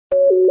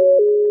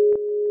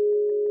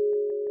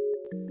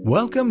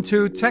Welcome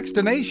to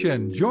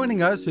Techstination.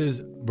 Joining us is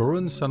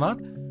Varound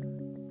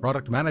Sanath,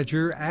 Product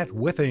Manager at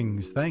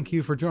Withings. Thank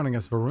you for joining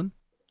us, Varun.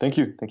 Thank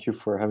you. Thank you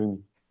for having me.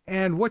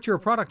 And what you're a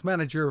product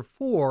manager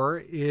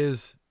for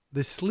is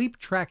the sleep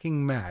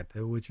tracking mat,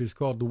 which is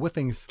called the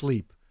Withings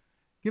Sleep.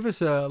 Give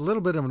us a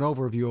little bit of an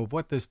overview of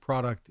what this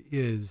product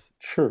is.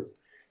 Sure.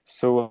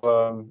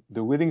 So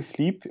the Withings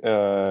Sleep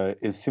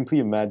is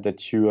simply a mat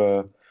that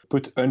you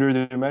put under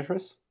the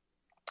mattress.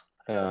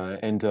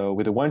 And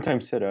with a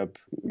one-time setup,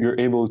 you're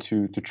able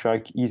to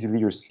track easily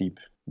your sleep.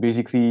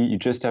 Basically, you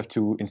just have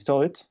to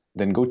install it,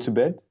 then go to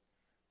bed.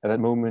 At that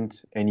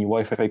moment, any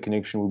Wi-Fi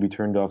connection will be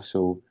turned off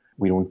so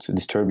we don't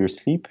disturb your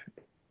sleep.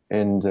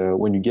 And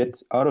when you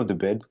get out of the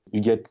bed, you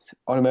get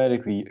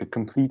automatically a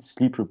complete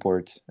sleep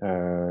report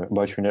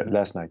about your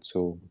last night.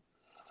 So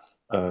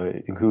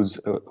it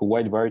includes a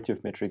wide variety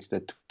of metrics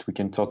that we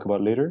can talk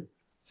about later.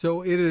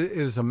 So it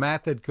is a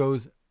mat that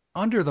goes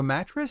under the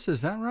mattress,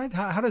 is that right?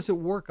 How does it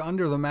work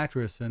under the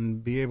mattress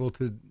and be able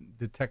to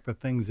detect the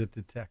things it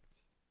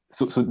detects?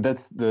 So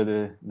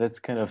that's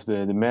kind of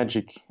the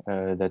magic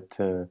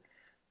that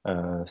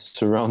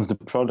surrounds the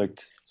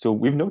product. So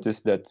we've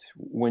noticed that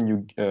when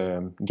you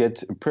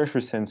get a pressure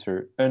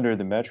sensor under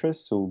the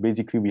mattress, so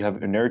basically we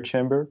have an air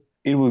chamber,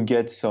 it will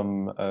get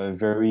some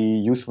very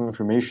useful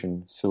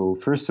information. So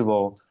first of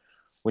all,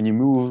 when you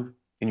move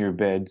in your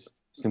bed,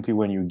 simply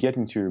when you get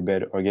into your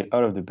bed or get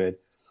out of the bed,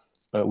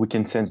 we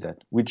can sense that,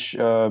 which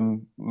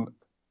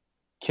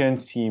can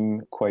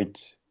seem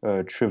quite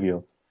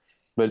trivial.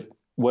 But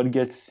what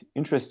gets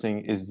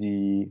interesting is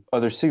the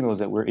other signals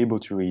that we're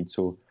able to read.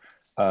 So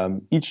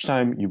each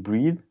time you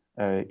breathe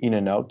in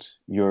and out,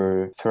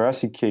 your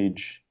thoracic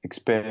cage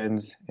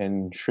expands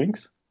and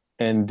shrinks.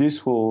 And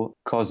this will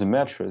cause the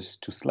mattress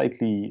to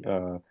slightly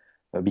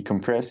be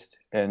compressed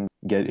and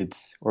get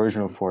its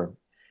original form.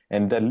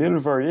 And that little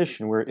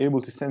variation, we're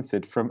able to sense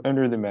it from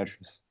under the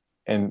mattress.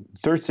 And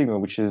third signal,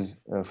 which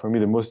is for me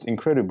the most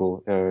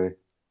incredible,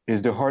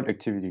 is the heart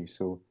activity.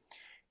 So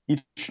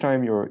each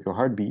time your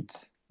heart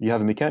beats, you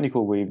have a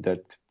mechanical wave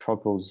that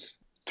propels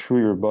through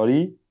your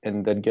body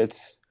and that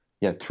gets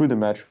through the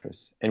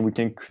mattress. And we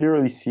can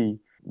clearly see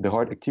the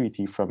heart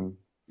activity from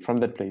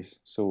that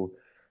place. So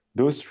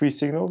those three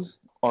signals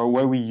are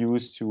what we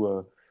use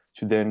to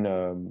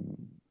then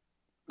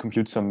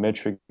compute some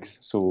metrics.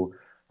 So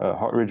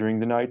heart rate during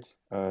the night,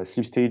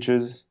 sleep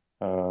stages,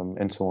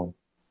 and so on.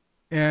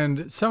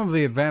 And some of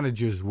the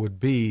advantages would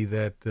be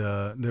that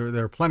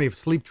there are plenty of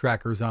sleep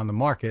trackers on the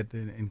market,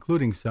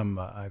 including some,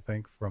 I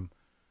think, from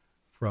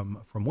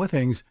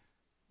Withings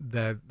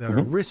that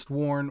are wrist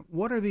worn.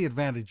 What are the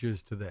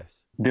advantages to this?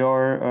 There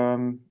are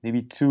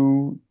maybe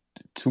two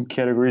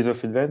categories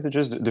of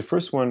advantages. The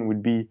first one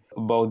would be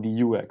about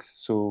the UX.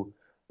 So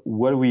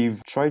what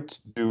we've tried to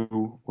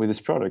do with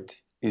this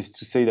product is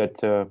to say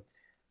that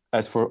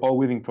as for all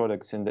Withings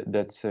products, and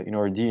that's in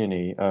our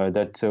DNA,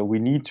 that we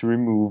need to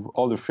remove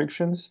all the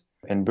frictions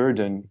and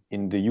burden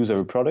in the use of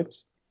a product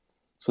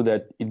so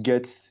that it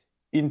gets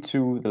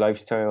into the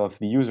lifestyle of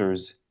the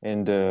users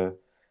and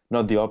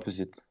not the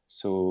opposite.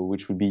 So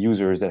which would be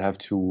users that have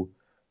to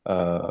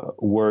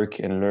work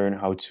and learn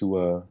how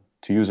to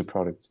use a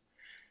product.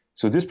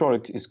 So this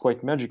product is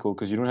quite magical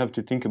because you don't have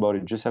to think about it.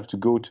 You just have to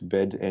go to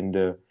bed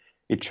and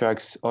it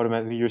tracks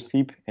automatically your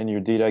sleep and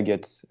your data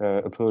gets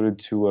uploaded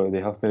to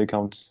the health med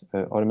account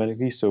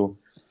automatically. So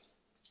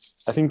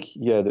I think,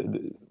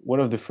 one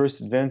of the first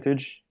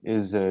advantage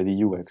is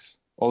the UX.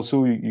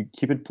 Also, you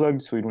keep it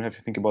plugged so you don't have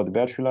to think about the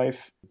battery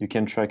life. You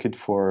can track it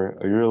for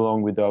a year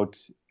long without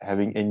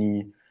having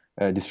any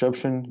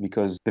disruption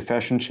because the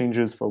fashion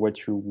changes for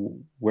what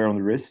you wear on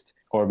the wrist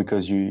or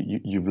because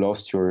you've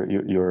lost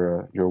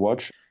your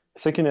watch.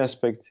 Second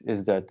aspect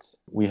is that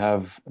we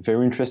have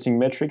very interesting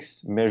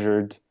metrics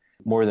measured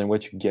more than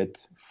what you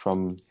get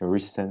from your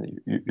wrist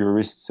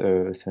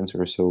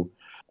sensor. So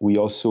we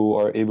also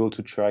are able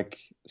to track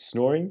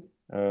snoring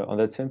on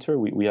that sensor.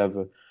 We have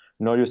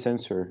an audio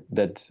sensor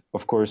that,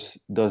 of course,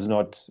 does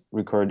not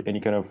record any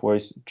kind of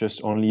voice,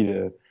 just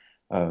only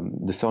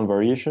the sound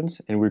variations.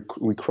 And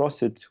we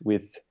cross it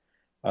with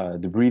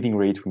the breathing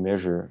rate we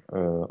measure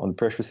on the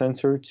pressure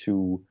sensor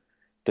to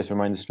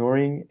determine the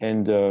snoring.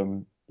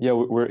 And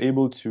we're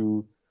able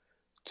to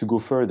go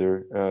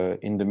further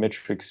in the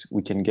metrics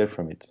we can get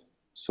from it.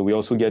 So we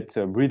also get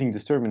breathing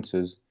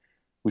disturbances,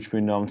 which we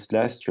announced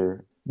last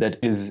year. That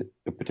is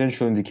a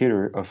potential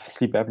indicator of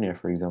sleep apnea,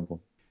 for example.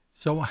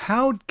 So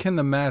how can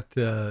the mat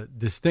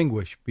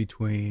distinguish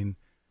between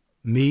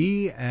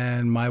me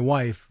and my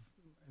wife?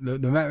 The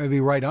mat may be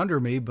right under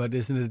me, but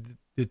isn't it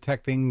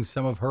detecting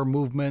some of her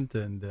movement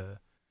and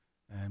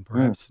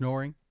perhaps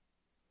snoring?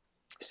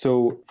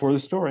 So for the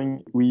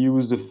snoring, we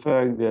use the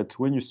fact that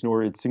when you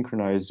snore, it's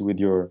synchronized with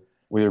your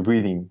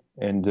breathing.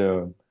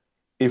 And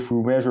if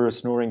we measure a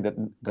snoring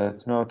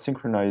that's not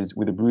synchronized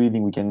with the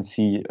breathing, we can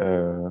see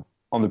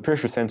on the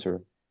pressure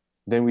sensor.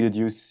 Then we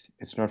deduce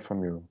it's not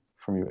from you.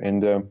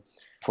 And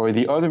for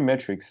the other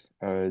metrics,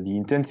 the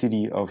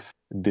intensity of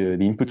the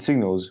input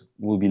signals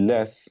will be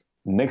less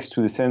next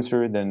to the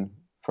sensor than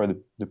for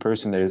the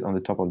person that is on the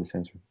top of the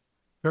sensor.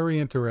 Very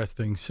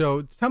interesting.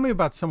 So tell me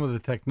about some of the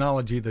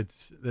technology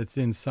that's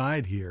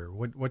inside here.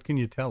 What can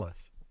you tell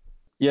us?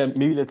 Yeah,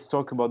 maybe let's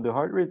talk about the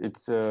heart rate.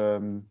 It's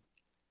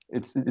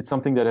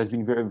something that has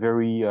been very,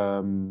 very,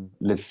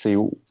 let's say,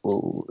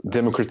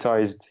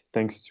 democratized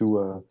thanks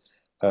to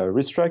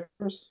wrist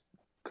trackers,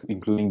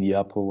 including the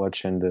Apple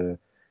Watch and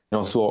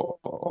also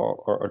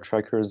our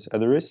trackers at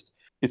the wrist.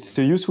 It's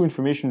a useful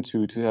information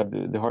to have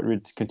the heart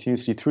rate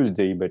continuously through the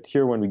day. But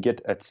here, when we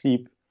get at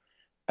sleep,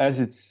 as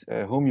it's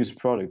a home use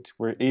product,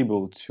 we're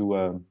able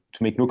to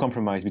make no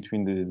compromise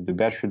between the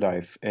battery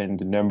life and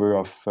the number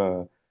of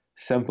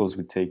samples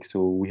we take.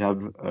 So we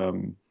have a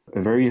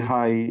very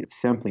high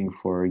sampling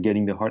for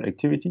getting the heart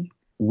activity,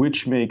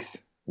 which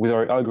makes with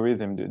our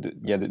algorithm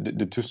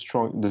the two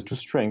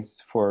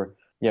strengths for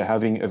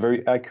having a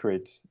very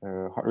accurate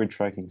heart rate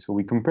tracking. So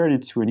we compared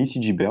it to an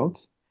ECG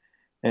belt,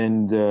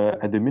 and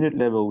at the minute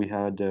level we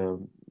had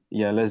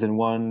less than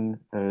 1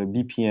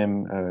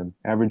 BPM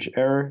average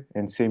error,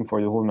 and same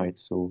for the whole night.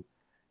 So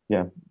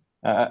yeah,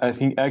 I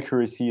think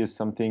accuracy is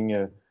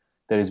something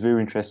that is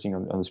very interesting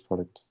on this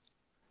product.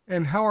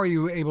 And how are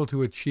you able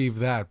to achieve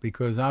that?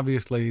 Because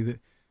obviously,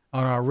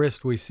 on our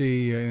wrist, we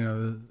see,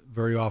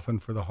 very often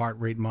for the heart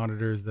rate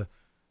monitors, the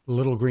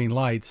little green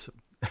lights.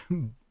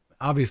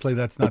 Obviously,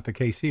 that's not the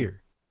case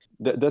here.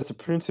 That's a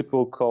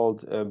principle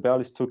called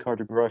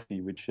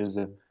ballistocartography, which is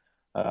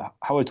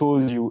how I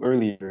told you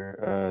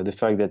earlier, the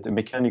fact that a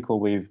mechanical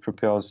wave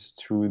propels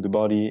through the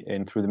body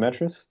and through the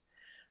mattress.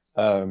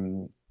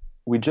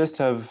 We just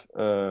have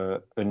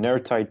an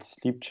airtight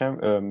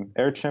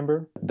air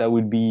chamber that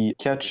would be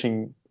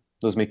catching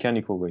those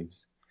mechanical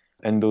waves.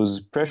 And those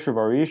pressure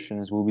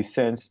variations will be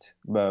sensed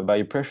by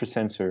a pressure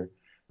sensor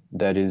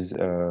that is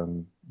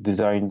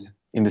designed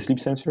in the sleep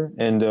sensor.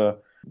 And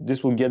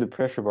this will get the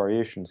pressure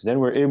variations.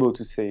 Then we're able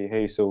to say,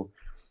 hey, so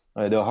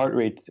the heart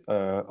rate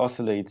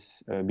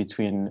oscillates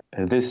between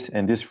this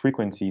and this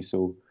frequency.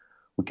 So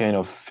we kind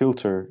of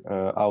filter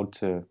out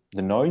the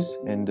noise,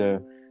 and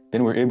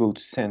then we're able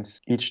to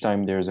sense each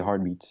time there's a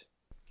heartbeat.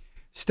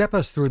 Step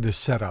us through the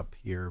setup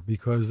here,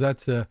 because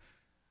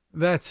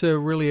that's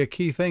really a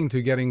key thing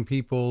to getting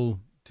people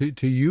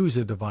to use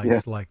a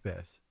device like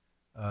this.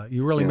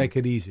 You really make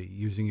it easy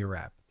using your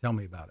app. Tell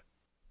me about it.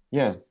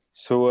 Yeah.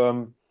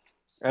 So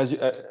as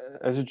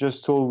you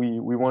just told,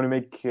 we want to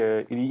make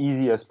it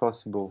easy as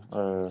possible.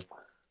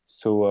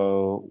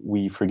 So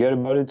we forget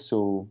about it.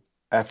 So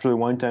after the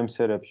one-time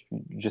setup,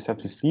 you just have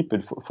to sleep.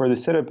 But for the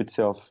setup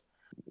itself,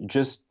 you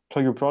just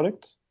plug your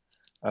product.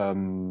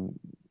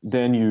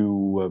 Then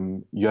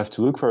you have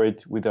to look for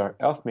it with our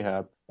Health-Me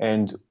app.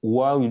 And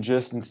while you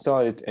just install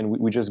it, and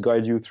we just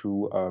guide you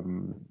through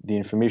the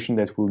information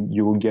that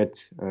you will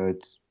get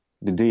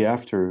the day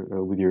after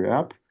with your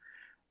app.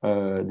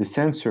 The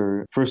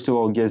sensor, first of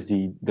all, gets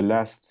the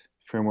last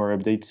firmware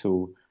update,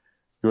 so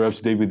you're up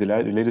to date with the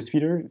latest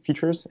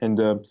features. And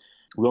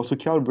we also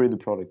calibrate the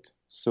product.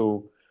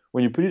 So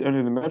when you put it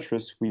under the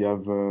mattress, we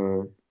have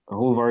a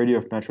whole variety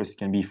of mattresses. It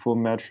can be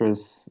foam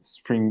mattress,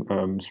 spring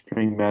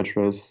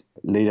mattress,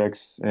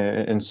 latex,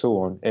 and so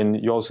on. And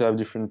you also have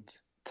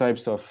different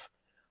types of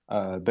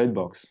bed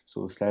box,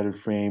 so slider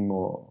frame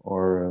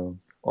or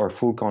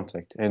full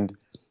contact. And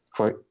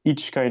for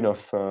each kind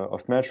of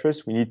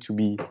mattress, we need to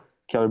be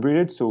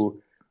calibrated. So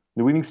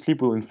the Withings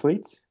Sleep will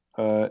inflate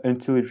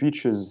until it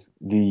reaches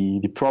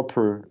the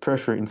proper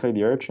pressure inside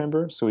the air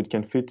chamber, so it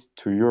can fit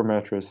to your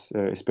mattress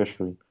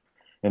especially.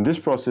 And this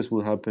process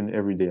will happen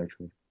every day,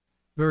 actually.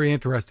 Very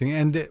interesting.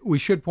 And we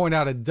should point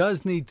out it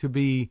does need to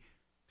be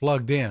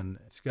plugged in.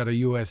 It's got a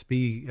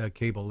USB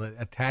cable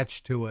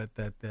attached to it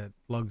that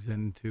plugs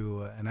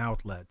into an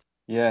outlet.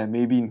 Yeah,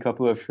 maybe in a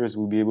couple of years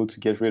we'll be able to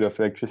get rid of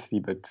electricity,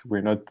 but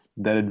we're not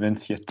that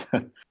advanced yet.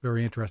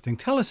 Very interesting.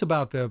 Tell us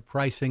about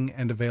pricing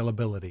and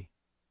availability.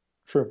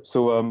 Sure.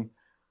 So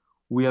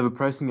we have a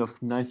pricing of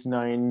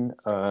 $99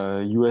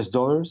 US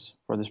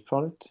for this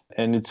product,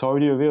 and it's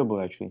already available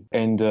actually.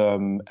 And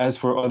as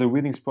for other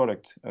Withings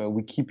product,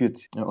 we keep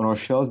it on our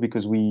shelves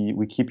because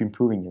we keep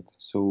improving it.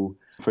 So,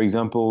 for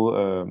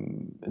example,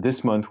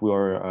 this month we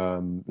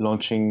are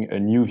launching a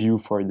new view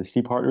for the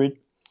sleep heart rate,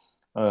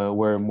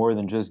 where more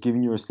than just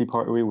giving you a sleep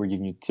heart rate, we're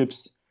giving you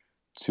tips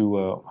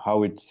to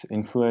how it's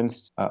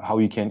influenced, how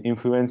you can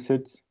influence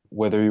it,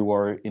 whether you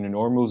are in a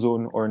normal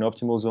zone or an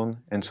optimal zone,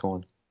 and so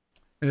on.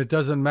 And it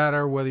doesn't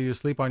matter whether you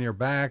sleep on your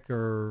back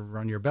or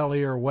on your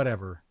belly or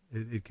whatever.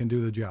 It can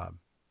do the job.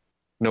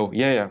 No,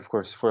 yeah, of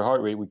course. For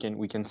heart rate, we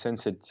can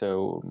sense it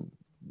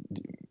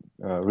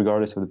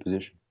regardless of the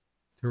position.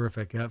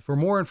 Terrific. For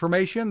more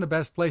information, the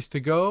best place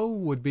to go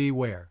would be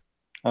where?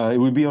 It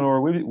would be on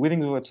our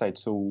Withings website,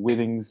 so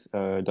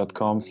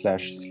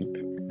withings.com/sleep.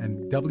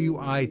 And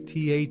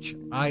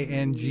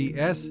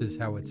Withings is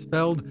how it's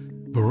spelled.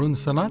 Varound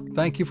Sanath,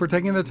 thank you for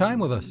taking the time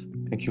with us.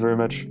 Thank you very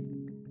much.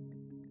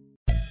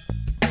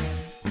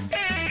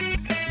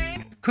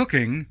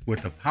 Cooking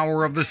with the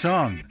power of the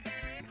sun.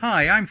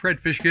 Hi, I'm Fred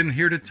Fishkin,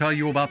 here to tell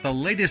you about the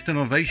latest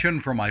innovation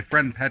from my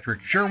friend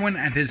Patrick Sherwin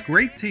and his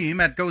great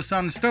team at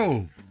GoSun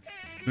Stove.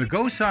 The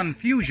GoSun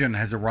Fusion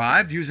has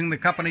arrived using the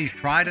company's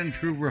tried and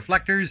true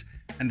reflectors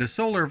and a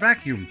solar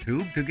vacuum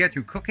tube to get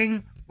you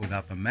cooking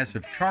without the mess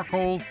of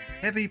charcoal,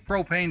 heavy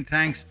propane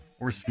tanks,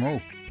 or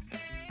smoke.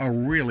 A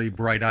really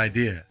bright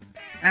idea.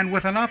 And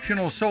with an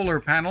optional solar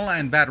panel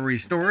and battery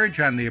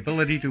storage and the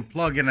ability to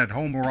plug in at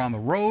home or on the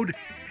road,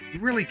 you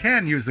really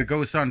can use the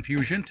GoSun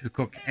Fusion to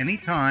cook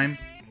anytime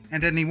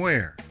and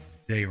anywhere,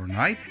 day or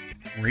night,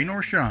 rain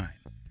or shine.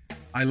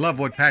 I love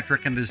what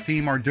Patrick and his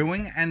team are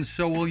doing, and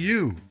so will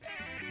you.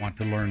 Want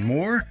to learn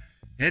more?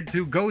 Head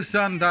to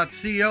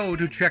gosun.co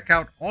to check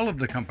out all of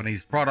the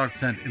company's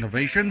products and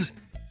innovations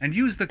and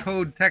use the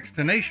code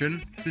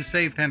Techstination to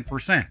save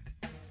 10%.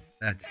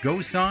 That's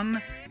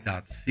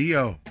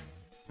gosun.co.